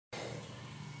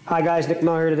Hi guys, Nick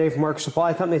Mower here today from Mark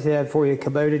Supply Company. Today I have for you a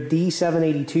Kubota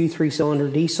D782 3-cylinder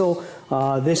diesel.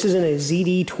 This is in a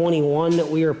ZD21 that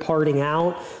we are parting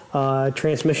out.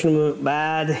 Transmission went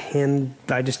bad and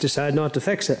I just decided not to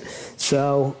fix it.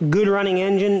 So, good running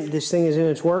engine. This thing is in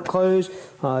its work clothes,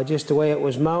 just the way it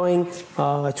was mowing.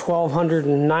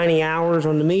 1,290 hours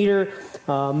on the meter.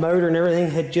 Motor and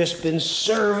everything had just been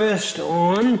serviced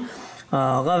on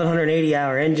 1,180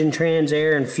 hour engine, trans,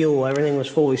 air, and fuel. Everything was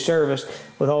fully serviced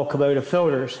with all Kubota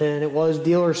filters, and it was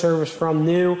dealer service from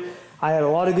new. I had a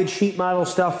lot of good sheet metal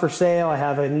stuff for sale. I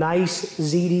have a nice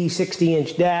ZD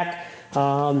 60-inch deck,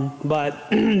 but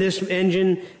this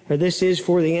engine, or this is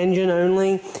for the engine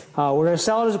only. We're going to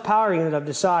sell it as a power unit. I've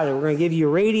decided we're going to give you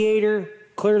a radiator,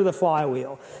 clear to the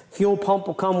flywheel. Fuel pump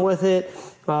will come with it.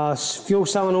 Fuel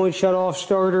solenoid shut-off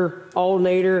starter,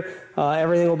 alternator,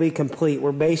 everything will be complete.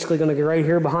 We're basically going to get right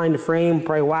here behind the frame,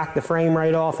 probably whack the frame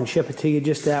right off and ship it to you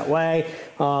just that way.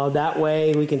 That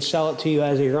way we can sell it to you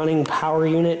as a running power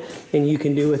unit and you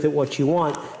can do with it what you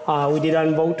want. We did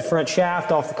unbolt the front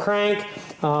shaft off the crank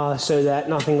so that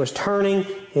nothing was turning,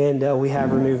 and we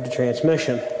have removed the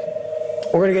transmission.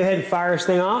 We're going to go ahead and fire this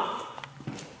thing up.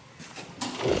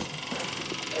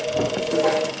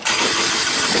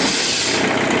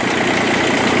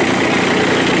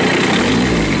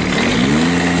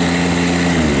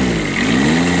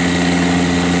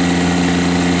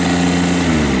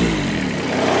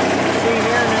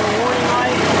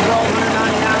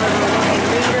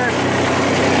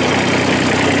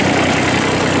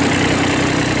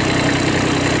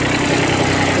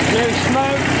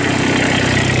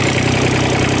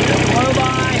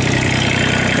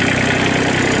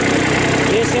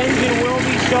 This engine will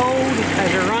be sold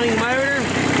as a running motor.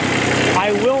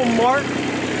 I will mark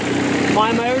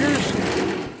my motors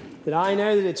that I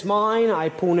know that it's mine. I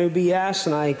pull no BS,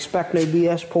 and I expect no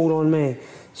BS pulled on me.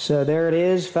 So there it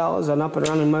is, fellas, an up and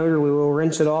running motor. We will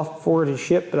rinse it off before it is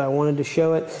shipped, but I wanted to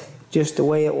show it just the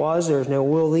way it was. There's no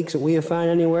oil leaks that we have found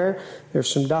anywhere. There's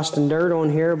some dust and dirt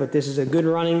on here, but this is a good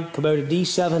running Kubota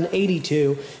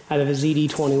D782 out of a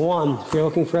ZD21. If you're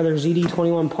looking for other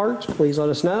ZD21 parts, please let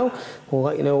us know. We'll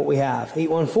let you know what we have.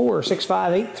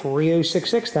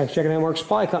 814-658-3066. Thanks for checking out Mark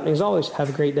Supply Company. As always, have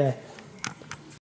a great day.